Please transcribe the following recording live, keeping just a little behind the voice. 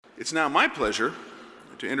It's now my pleasure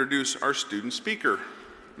to introduce our student speaker,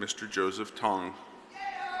 Mr. Joseph Tong.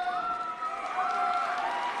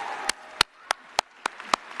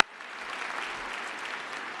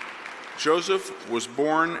 Joseph was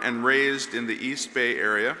born and raised in the East Bay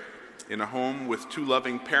area in a home with two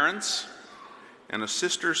loving parents and a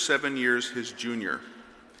sister 7 years his junior.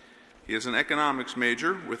 He is an economics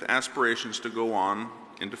major with aspirations to go on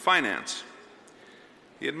into finance.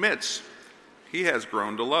 He admits he has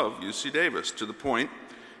grown to love UC Davis to the point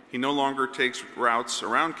he no longer takes routes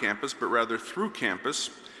around campus, but rather through campus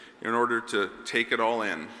in order to take it all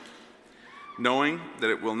in, knowing that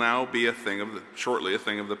it will now be shortly a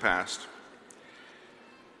thing of the past.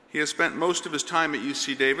 He has spent most of his time at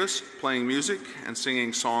UC Davis playing music and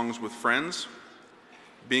singing songs with friends,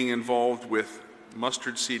 being involved with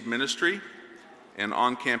Mustard Seed Ministry, an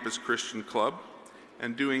on-campus Christian club,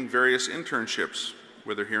 and doing various internships,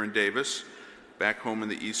 whether here in Davis, back home in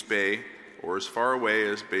the East Bay, or as far away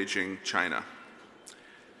as Beijing, China.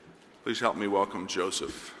 Please help me welcome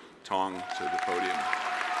Joseph Tong to the podium.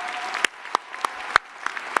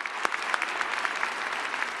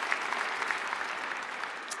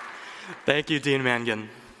 Thank you, Dean Mangan.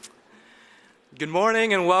 Good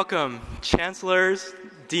morning and welcome, chancellors,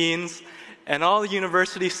 deans, and all the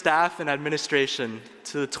university staff and administration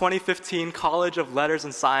to the 2015 College of Letters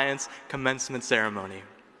and Science commencement ceremony.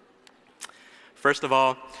 First of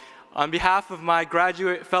all, on behalf of my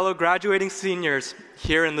fellow graduating seniors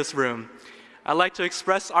here in this room, I'd like to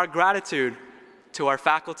express our gratitude to our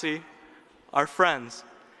faculty, our friends,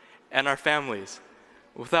 and our families,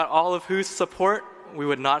 without all of whose support we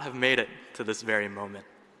would not have made it to this very moment.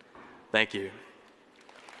 Thank you.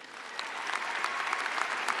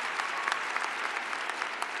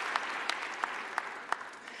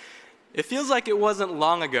 It feels like it wasn't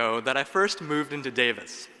long ago that I first moved into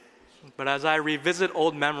Davis. But as I revisit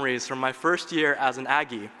old memories from my first year as an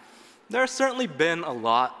Aggie, there has certainly been a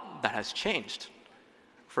lot that has changed.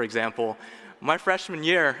 For example, my freshman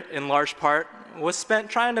year, in large part, was spent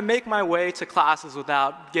trying to make my way to classes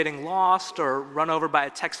without getting lost or run over by a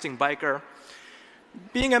texting biker,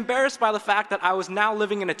 being embarrassed by the fact that I was now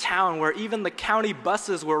living in a town where even the county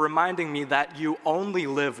buses were reminding me that you only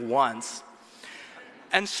live once,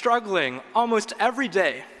 and struggling almost every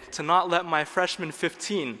day to not let my freshman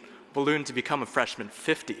 15 balloon to become a freshman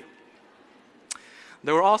 50.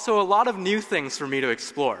 There were also a lot of new things for me to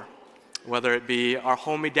explore, whether it be our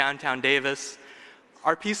homey downtown Davis,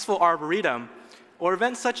 our peaceful arboretum, or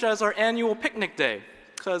events such as our annual picnic day,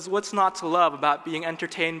 because what's not to love about being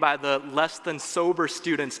entertained by the less than sober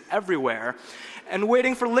students everywhere and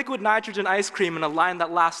waiting for liquid nitrogen ice cream in a line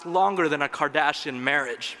that lasts longer than a Kardashian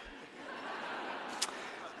marriage?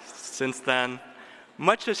 Since then,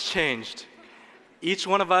 much has changed. Each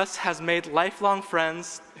one of us has made lifelong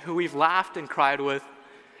friends who we've laughed and cried with,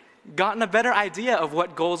 gotten a better idea of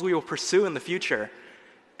what goals we will pursue in the future,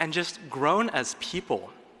 and just grown as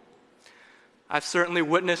people. I've certainly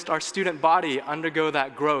witnessed our student body undergo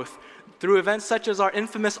that growth through events such as our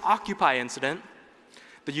infamous Occupy incident,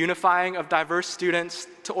 the unifying of diverse students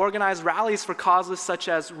to organize rallies for causes such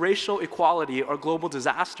as racial equality or global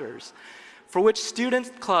disasters, for which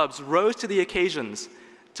student clubs rose to the occasions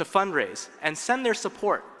to fundraise and send their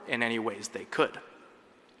support in any ways they could.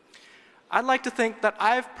 I'd like to think that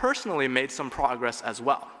I've personally made some progress as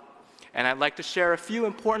well, and I'd like to share a few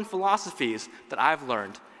important philosophies that I've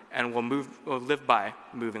learned and will live by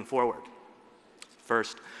moving forward.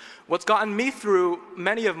 First, what's gotten me through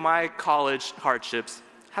many of my college hardships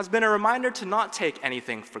has been a reminder to not take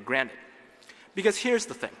anything for granted. Because here's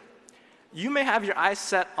the thing. You may have your eyes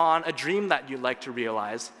set on a dream that you'd like to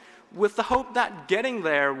realize with the hope that getting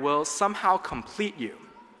there will somehow complete you.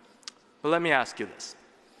 But let me ask you this.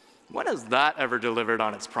 When has that ever delivered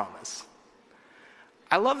on its promise?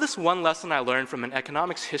 I love this one lesson I learned from an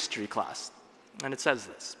economics history class, and it says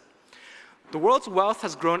this. The world's wealth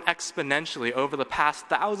has grown exponentially over the past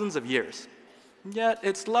thousands of years, yet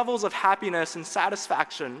its levels of happiness and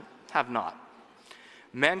satisfaction have not.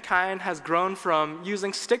 Mankind has grown from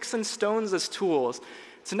using sticks and stones as tools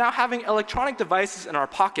to now having electronic devices in our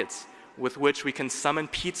pockets with which we can summon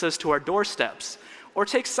pizzas to our doorsteps or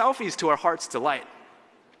take selfies to our heart's delight.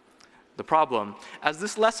 The problem, as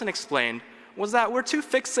this lesson explained, was that we're too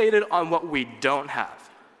fixated on what we don't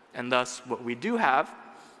have, and thus what we do have,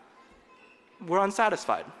 we're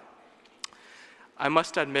unsatisfied. I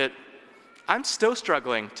must admit, I'm still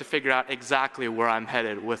struggling to figure out exactly where I'm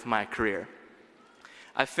headed with my career.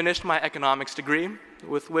 I finished my economics degree,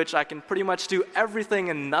 with which I can pretty much do everything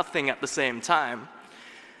and nothing at the same time,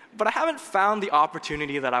 but I haven't found the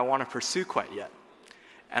opportunity that I want to pursue quite yet.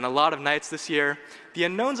 And a lot of nights this year, the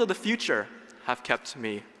unknowns of the future have kept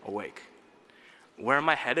me awake. Where am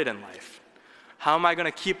I headed in life? How am I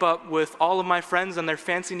going to keep up with all of my friends and their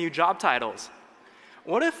fancy new job titles?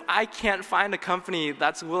 What if I can't find a company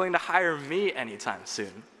that's willing to hire me anytime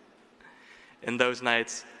soon? In those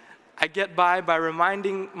nights, I get by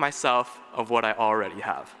reminding myself of what I already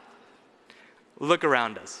have. Look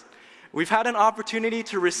around us. We've had an opportunity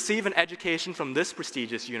to receive an education from this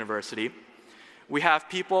prestigious university. We have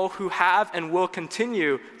people who have and will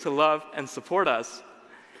continue to love and support us.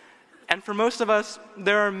 And for most of us,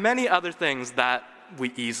 there are many other things that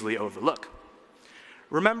we easily overlook.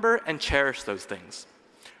 Remember and cherish those things.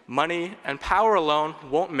 Money and power alone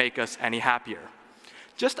won't make us any happier.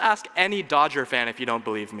 Just ask any Dodger fan if you don't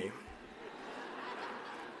believe me.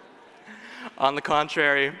 On the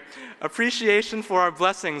contrary, appreciation for our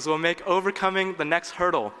blessings will make overcoming the next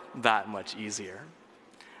hurdle that much easier.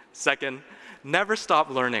 Second, never stop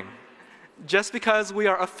learning. Just because we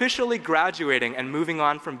are officially graduating and moving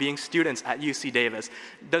on from being students at UC Davis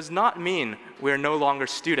does not mean we are no longer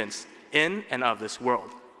students in and of this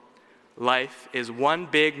world. Life is one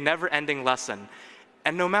big, never-ending lesson,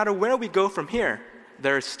 and no matter where we go from here,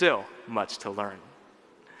 there is still much to learn.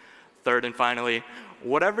 Third and finally,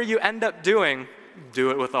 whatever you end up doing, do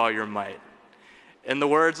it with all your might. In the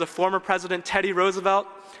words of former President Teddy Roosevelt,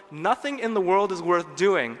 nothing in the world is worth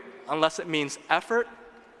doing unless it means effort,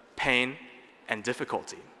 pain, and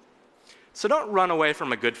difficulty. So don't run away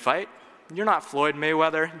from a good fight. You're not Floyd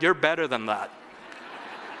Mayweather. You're better than that.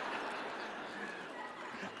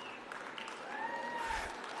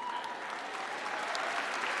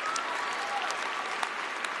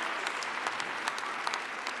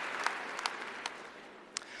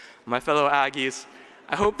 My fellow Aggies,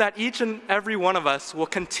 I hope that each and every one of us will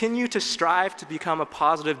continue to strive to become a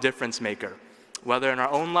positive difference maker, whether in our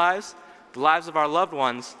own lives, the lives of our loved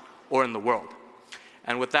ones, or in the world.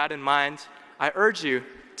 And with that in mind, I urge you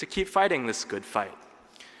to keep fighting this good fight.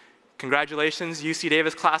 Congratulations, UC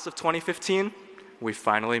Davis class of 2015. We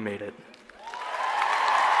finally made it.